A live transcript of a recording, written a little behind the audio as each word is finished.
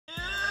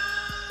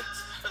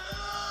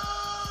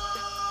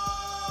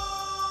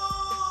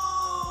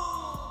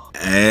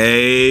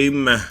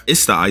Aim.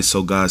 It's the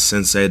ISO God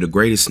Sensei, the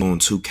greatest known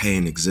 2K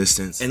in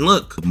existence. And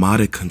look, the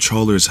modded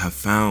controllers have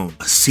found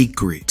a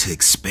secret to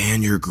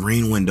expand your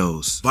green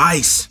windows.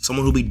 Vice,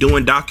 someone who be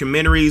doing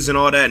documentaries and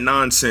all that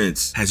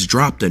nonsense, has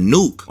dropped a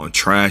nuke on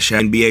trash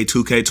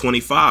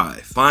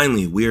nba2k25.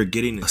 Finally, we are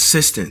getting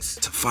assistance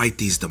to fight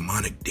these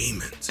demonic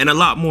demons and a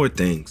lot more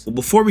things. But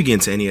before we get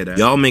into any of that,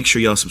 y'all make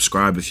sure y'all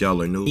subscribe if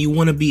y'all are new. You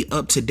want to be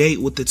up to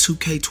date with the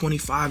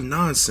 2K25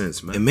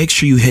 nonsense, man. And make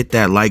sure you hit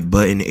that like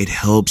button. It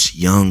helps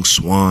young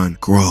Swan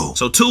grow.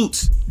 So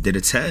Toots did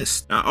a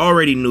test. I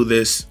already knew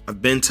this.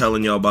 I've been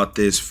telling y'all about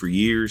this for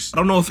years. I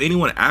don't know if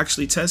anyone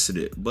actually tested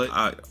it, but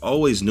I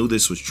always knew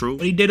this was true.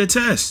 But he did a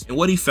test. And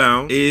what he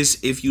found is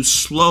if you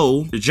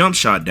slow the jump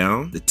shot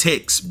down, the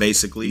ticks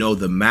basically, you know,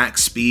 the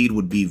max speed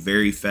would be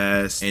very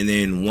fast, and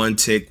then one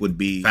tick would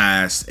be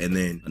fast, and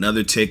then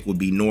another tick would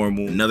be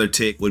normal, another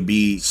tick would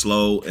be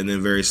slow, and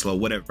then very slow,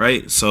 whatever,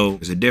 right? So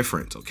there's a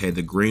difference, okay?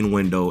 The green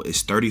window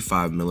is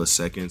 35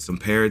 milliseconds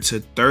compared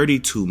to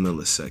 32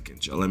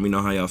 milliseconds. Y'all let me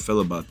know how y'all feel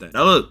about that.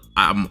 Now look,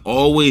 I'm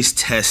always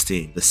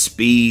testing the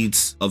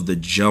speeds of the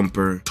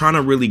jumper, trying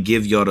to really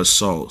give y'all the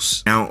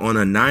sauce. Now on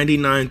a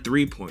 99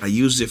 3-point, I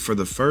used it for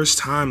the first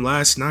time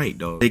last night,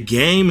 dog. The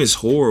game is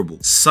horrible.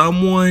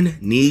 Someone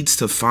needs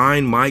to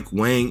find Mike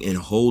Wang and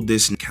hold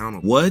this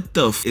accountable. What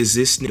the f is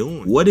this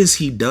doing? What has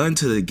he done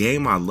to the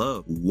game I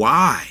love?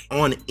 Why?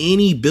 On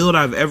any build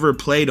I've ever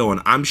played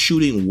on, I'm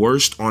shooting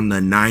worst on the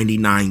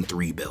 99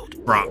 3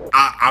 build. Bro,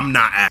 I'm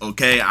not at,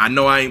 okay? I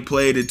know I ain't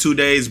played in 2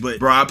 days, but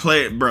bro, I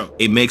play it, bro.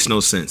 It makes no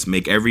sense.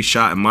 Make every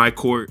shot in my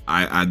court.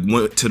 I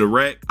went to the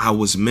wreck. I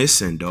was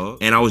missing, dog.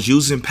 And I was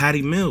using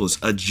Patty Mills,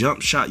 a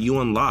jump shot you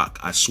unlock.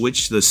 I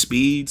switched the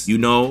speeds, you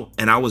know,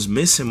 and I was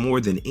missing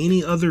more than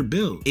any other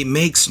build. It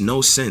makes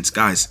no sense,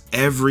 guys.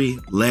 Every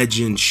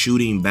legend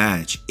shooting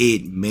badge,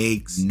 it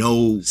makes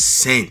no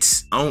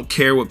sense. I don't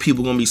care what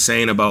people gonna be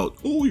saying about,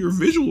 oh, your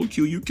visual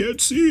cue, you can't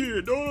see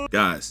it, dog.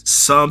 Guys,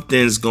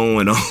 something's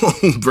going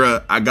on, bro.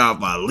 I got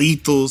my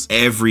lethals,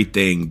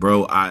 everything,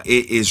 bro.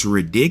 It is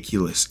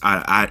ridiculous.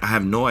 I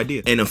have no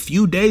idea. And a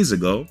few days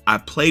ago, I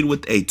played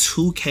with a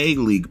 2K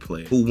League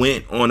player who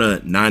went on a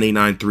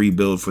 99 3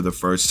 build for the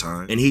first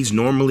time, and he's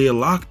normally a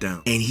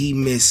lockdown, and he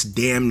missed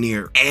damn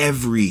near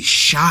every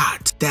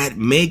shot. That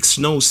makes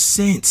no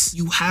sense.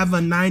 You have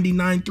a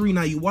 99 3.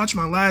 Now, you watch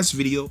my last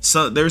video,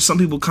 so there's some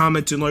people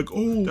commenting like,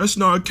 oh, that's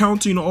not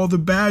counting all the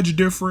badge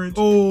difference.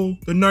 Oh,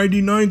 the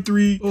 99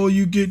 3, oh,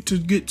 you get to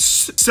get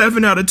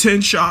 7 out of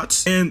 10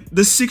 shots, and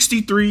the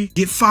 63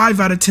 get 5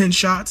 out of 10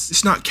 shots.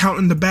 It's not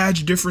counting the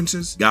badge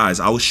differences. Guys,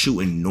 I was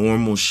shooting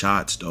normal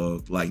shots,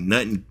 dog, like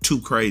nothing too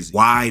crazy,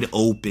 wide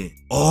open.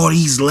 All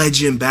these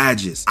legend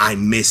badges,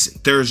 I'm missing.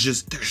 There's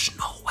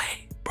no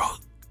way, bro.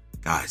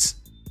 Guys,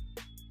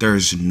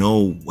 there's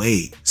no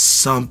way.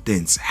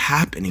 Something's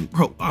happening,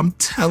 bro. I'm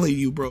telling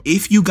you, bro.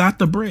 If you got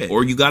the bread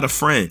or you got a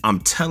friend,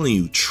 I'm telling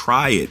you,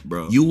 try it,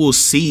 bro. You will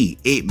see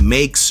it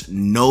makes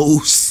no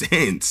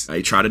sense.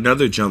 I tried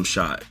another jump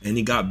shot and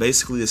he got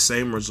basically the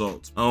same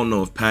results. I don't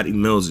know if Patty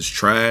Mills is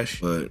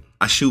trash, but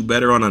I shoot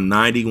better on a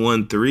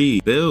 91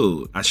 3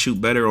 build. I shoot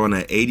better on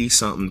an 80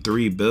 something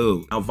 3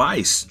 build. Now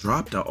Vice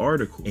dropped an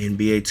article.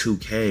 NBA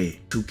 2K.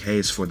 2K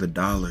is for the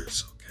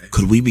dollars.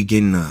 Could we be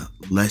getting a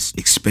less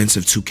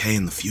expensive 2K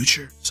in the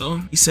future? So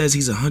he says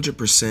he's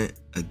 100%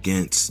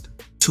 against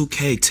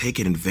 2K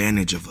taking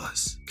advantage of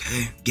us,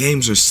 okay?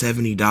 Games are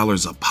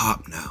 $70 a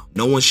pop now.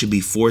 No one should be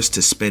forced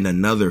to spend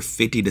another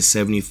 $50 to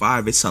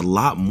 $75. It's a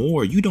lot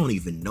more. You don't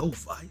even know,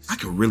 Vice. I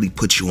could really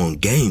put you on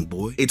game,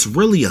 boy. It's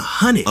really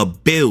 100 a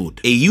build.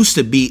 It used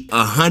to be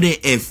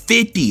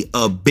 150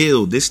 a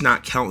build. This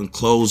not counting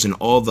clothes and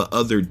all the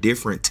other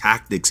different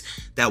tactics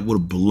that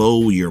would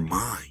blow your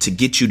mind to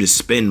get you to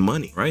spend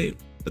money, right?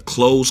 The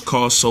clothes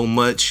cost so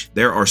much.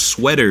 There are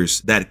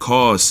sweaters that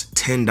cost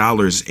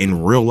 $10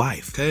 in real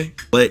life, okay?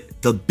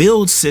 But the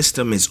build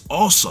system is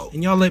also,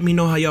 and y'all let me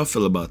know how y'all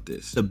feel about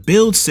this. The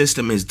build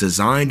system is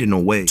designed in a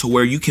way to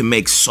where you can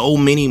make so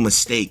many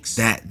mistakes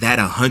that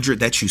 100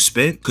 that you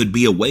spent could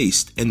be a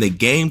waste. And the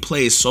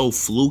gameplay is so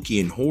fluky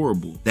and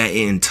horrible that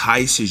it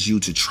entices you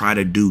to try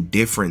to do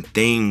different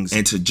things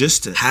and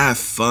to have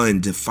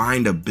fun, to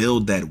find a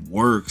build that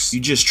works.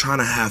 You just trying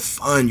to have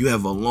fun. You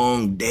have a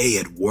long day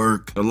at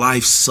work. Your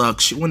life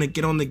sucks. You want to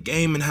get on the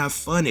game and have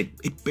fun.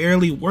 It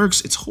barely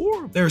works. It's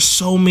horrible. There are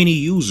so many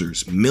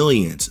users,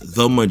 millions,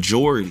 the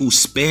majority, who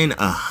spend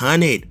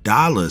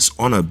 $100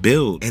 on a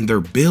build and their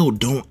build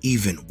don't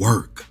even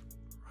work.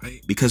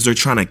 Right? Because they're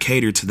trying to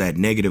cater to that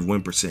negative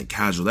 1%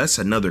 casual. That's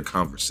another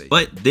conversation.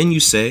 But then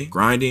you say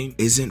grinding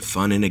isn't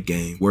fun in a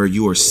game where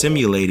you are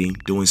simulating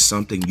doing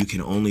something you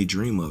can only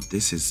dream of.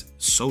 This is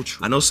so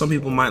true. I know some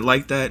people might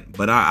like that,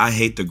 but I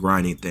hate the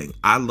grinding thing.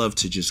 I love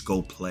to just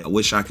go play. I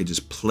wish I could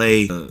just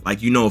play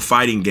like, you know, a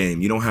fighting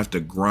game. You don't have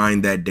to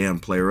grind that damn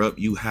player up.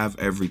 You have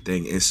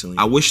everything instantly.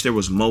 I wish there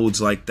was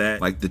modes like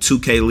that. Like the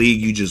 2K League,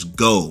 you just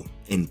go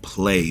and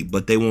play,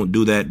 but they won't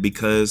do that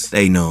because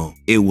they know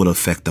it will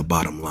affect the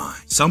bottom line.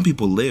 Some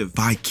people live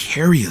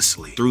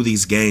vicariously through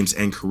these games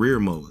and career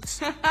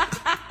modes.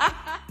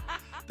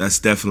 That's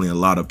definitely a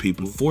lot of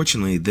people.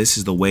 Unfortunately, this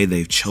is the way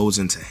they've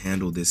chosen to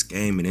handle this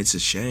game, and it's a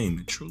shame.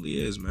 It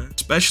truly is, man.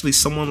 Especially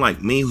someone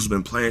like me who's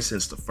been playing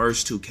since the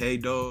first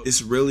 2K, dog.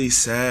 It's really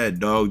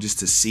sad, dog, just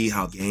to see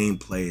how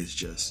gameplay has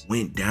just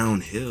went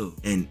downhill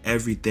and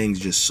everything's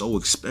just so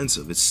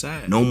expensive. It's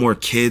sad. No more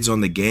kids on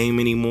the game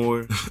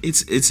anymore.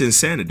 It's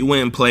insanity. You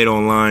went and played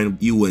online,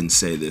 you wouldn't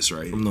say this,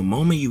 right? From the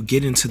moment you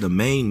get into the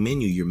main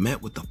menu, you're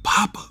met with the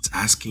pop-ups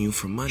asking you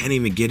for money. Can't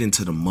even get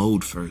into the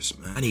mode first,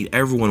 man. I need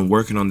everyone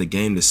working on the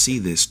game to see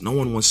this. No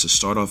one wants to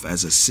start off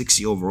as a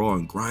 60 overall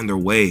and grind their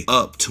way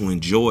up to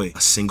enjoy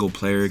a single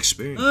player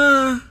experience.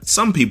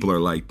 Some people are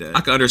like that.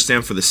 I can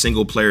understand for the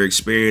single player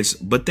experience,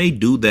 but they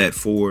do that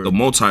for the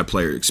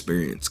multiplayer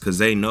experience because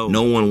they know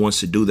no one wants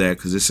to do that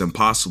because it's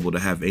impossible to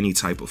have any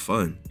type of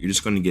fun. You're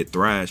just going to get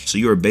thrashed. So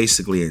you're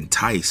basically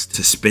enticed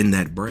to spend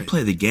that bread.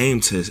 Play the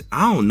game to,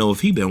 I don't know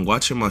if he been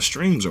watching my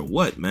streams or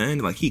what, man.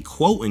 Like he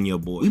quoting your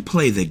boy. We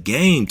play the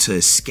game to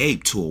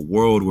escape to a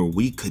world where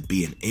we could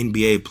be an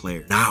NBA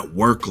player, not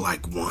work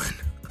like one.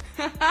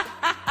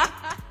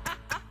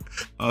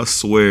 I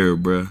swear,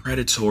 bruh.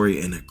 Predatory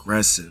and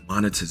aggressive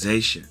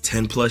monetization.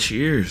 10+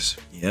 years.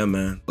 Yeah,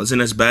 man.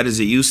 Wasn't as bad as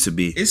it used to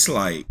be. It's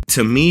like,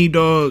 to me,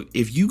 dog,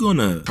 if you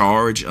gonna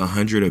charge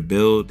 100 a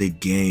build, the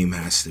game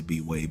has to be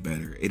way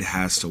better. It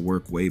has to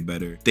work way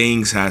better.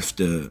 Things have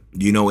to,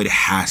 you know, it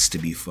has to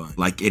be fun.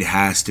 Like, it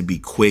has to be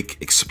quick,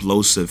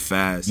 explosive,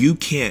 fast. You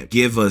can't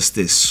give us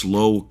this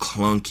slow,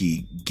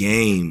 clunky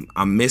game.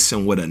 I'm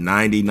missing with a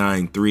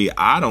 99.3.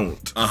 I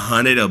don't.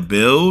 100 a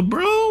build,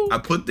 bro? I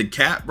put the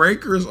cap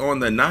breakers on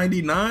the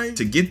 99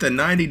 to get the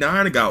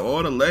 99. I got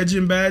all the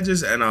legend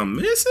badges and I'm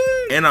missing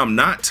and I'm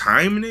not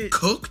timing it.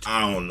 Cooked. I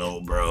don't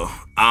know, bro.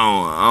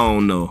 I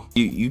don't know.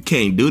 You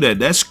can't do that.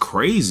 That's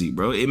crazy,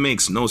 bro. It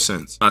makes no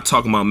sense. I'm not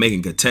talking about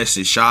making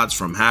contested shots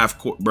from half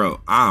court,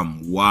 bro.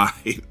 I'm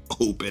wide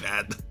open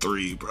at the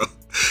 3, bro.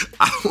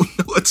 I don't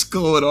know what's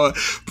going on,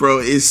 bro.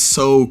 It's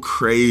so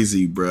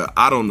crazy, bro.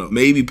 I don't know.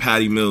 Maybe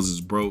Patty Mills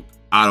is broke.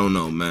 I don't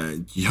know,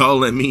 man. Y'all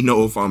let me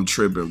know if I'm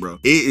tripping, bro.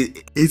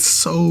 It's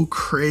so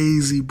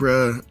crazy,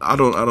 bro. I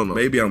don't know.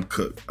 Maybe I'm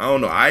cooked. I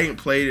don't know. I ain't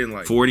played in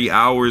like 40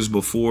 hours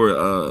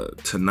before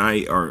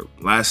tonight or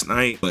last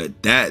night,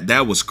 but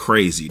that was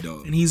crazy,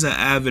 though. And he's an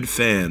avid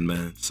fan,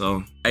 man.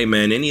 So, hey,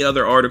 man, any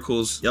other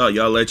articles?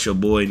 Y'all let your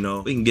boy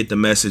know. We can get the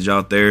message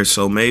out there.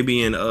 So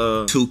maybe in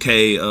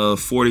 2K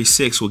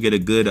 46 we'll get a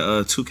good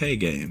 2K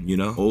game, you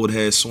know? Old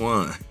head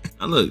Swan.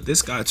 Now look,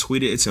 this guy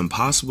tweeted, it's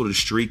impossible to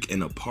streak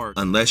in a park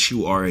unless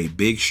you are a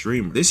big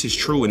streamer. This is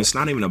true, and it's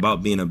not even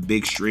about being a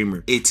big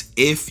streamer. It's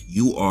if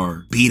you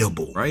are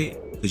beatable, right?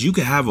 Because you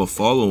can have a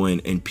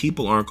following and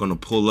people aren't going to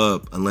pull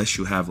up unless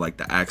you have like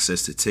the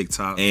access to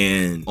TikTok.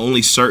 And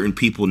only certain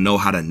people know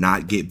how to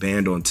not get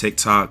banned on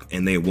TikTok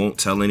and they won't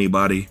tell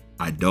anybody.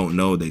 I don't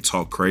know. They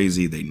talk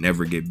crazy. They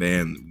never get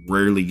banned,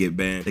 rarely get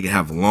banned. They can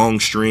have long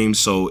streams,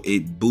 so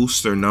it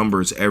boosts their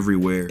numbers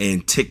everywhere.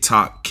 And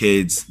TikTok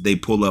kids, they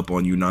pull up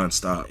on you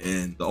nonstop.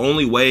 And the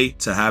only way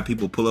to have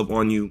people pull up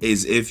on you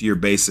is if you're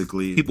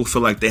basically, people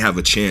feel like they have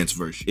a chance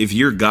version. If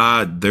you're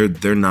God,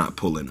 they're not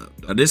pulling up.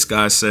 Now, this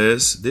guy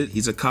says,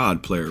 he's a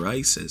COD player, right?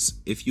 He says,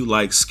 if you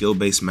like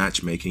skill-based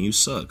matchmaking, you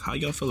suck. How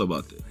y'all feel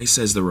about this? He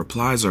says, the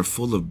replies are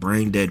full of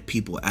brain-dead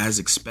people as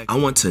expected. I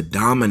want to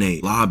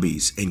dominate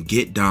lobbies and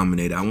get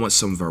dominated. I want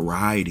some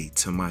variety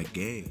to my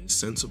game. It's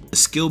sensible. The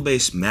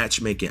skill-based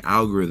matchmaking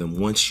algorithm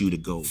wants you to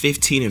go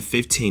 15 and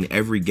 15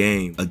 every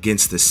game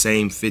against the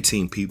same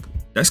 15 people.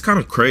 That's kind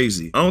of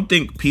crazy. I don't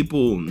think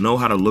people know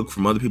how to look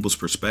from other people's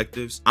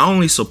perspectives. I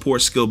only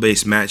support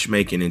skill-based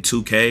matchmaking in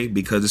 2K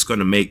because it's going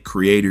to make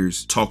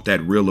creators talk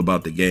that real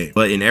about the game.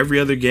 But in every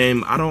other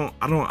game, I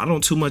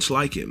don't too much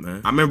like it,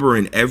 man. I remember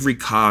in every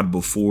COD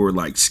before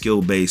like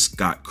skill-based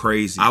got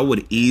crazy, I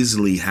would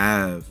easily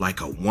have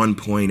like a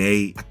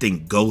 1.8. I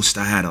think Ghost,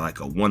 I had like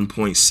a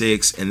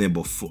 1.6, and then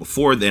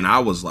before then I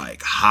was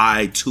like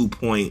high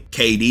 2-point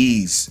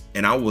KDs,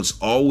 and I was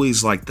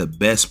always like the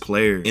best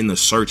player in the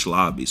search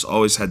lobbies.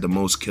 Always had the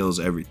most kills,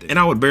 everything. And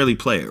I would barely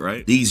play it,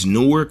 right? These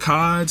newer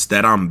CODs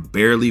that I'm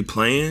barely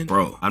playing,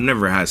 bro, I've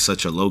never had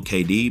such a low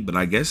KD, but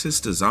I guess it's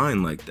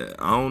designed like that.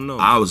 I don't know.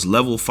 I was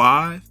level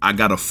 5. I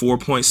got a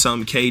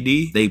 4-point-something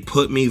KD. They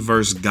put me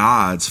versus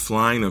gods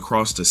flying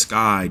across the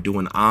sky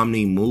doing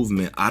omni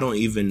movement. I don't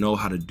even know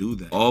how to do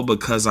that. All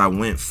because I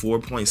went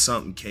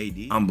 4-point-something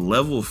KD. I'm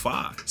level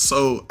 5.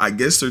 So I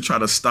guess they're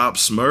trying to stop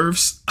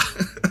Smurfs.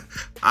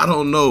 I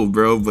don't know,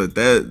 bro, but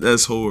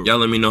that's horrible. Y'all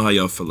let me know how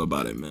y'all feel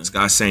about it, man. This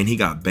guy saying he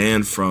got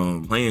banned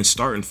from playing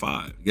starting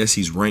 5. I guess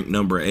he's ranked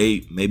number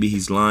 8. Maybe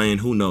he's lying.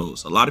 Who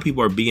knows? A lot of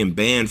people are being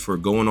banned for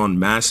going on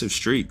massive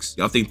streaks.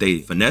 Y'all think they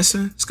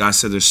finessing? This guy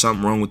said there's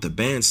something wrong with the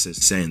ban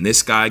system. Saying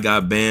this guy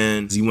got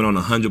banned. He went on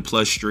a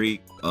 100+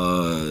 streak.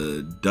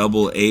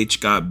 Double H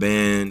got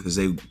banned because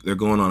they're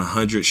going on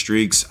 100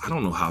 streaks. I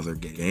don't know how they're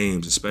getting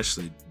games,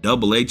 especially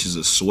Double H is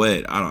a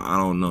sweat. I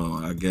don't know.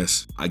 I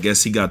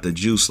guess he got the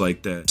juice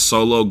like that.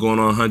 Solo going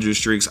on 100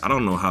 streaks. I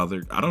don't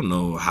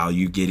know how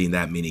you getting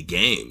that many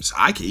games.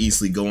 I could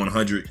easily go on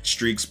 100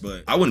 streaks,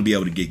 but I wouldn't be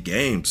able to get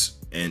games.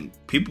 And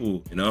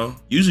people, you know,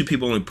 usually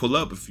people only pull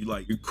up if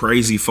you're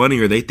crazy funny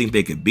or they think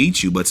they could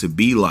beat you. But to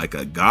be like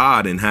a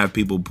god and have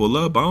people pull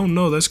up, I don't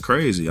know, that's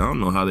crazy. I don't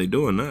know how they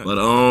doing that. But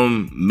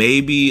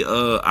maybe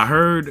I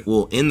heard,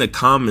 well, in the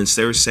comments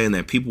they were saying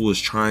that people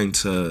was trying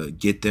to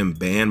get them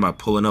banned by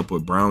pulling up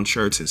with brown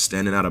shirts and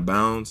standing out of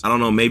bounds. I don't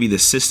know, maybe the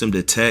system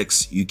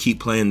detects you keep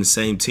playing the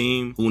same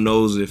team. Who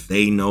knows if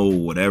they know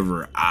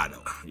whatever. I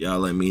don't. Y'all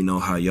let me know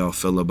how y'all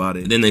feel about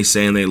it. And then they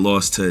saying they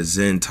lost to a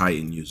Zen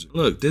Titan user.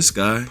 Look, this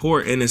guy,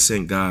 poor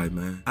innocent guy,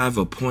 man. I have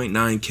a 0.9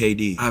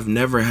 KD. I've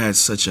never had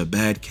such a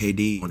bad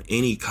KD on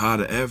any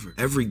COD ever.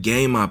 Every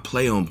game I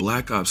play on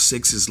Black Ops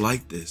 6 is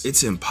like this.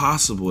 It's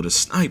impossible to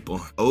snipe on.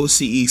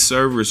 OCE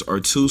servers are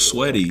too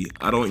sweaty.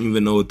 I don't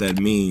even know what that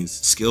means.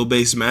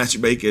 Skill-based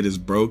matchmaking is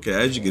broken.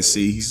 As you can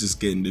see, he's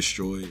just getting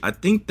destroyed. I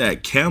think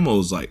that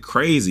camo's like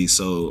crazy,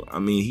 so I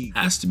mean, he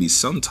has to be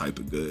some type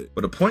of good.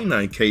 But a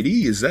 0.9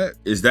 KD,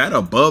 is that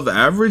above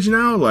average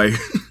now? Like,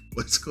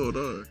 what's going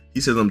on? He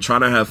says, I'm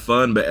trying to have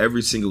fun, but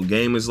every single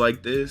game is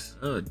like this.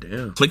 Oh,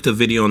 damn. Click the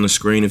video on the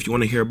screen if you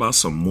want to hear about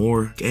some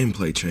more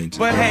gameplay changes.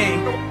 But hey,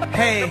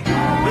 here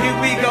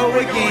we go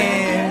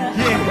again.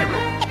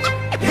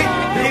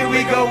 Yeah. Here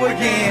we go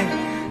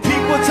again.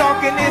 People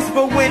talking this,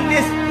 but when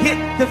this hit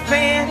the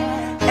fan,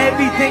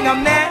 everything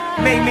I'm that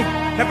made me.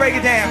 Now break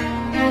it down.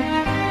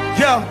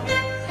 Yo,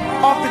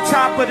 off the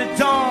top of the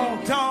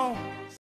dome.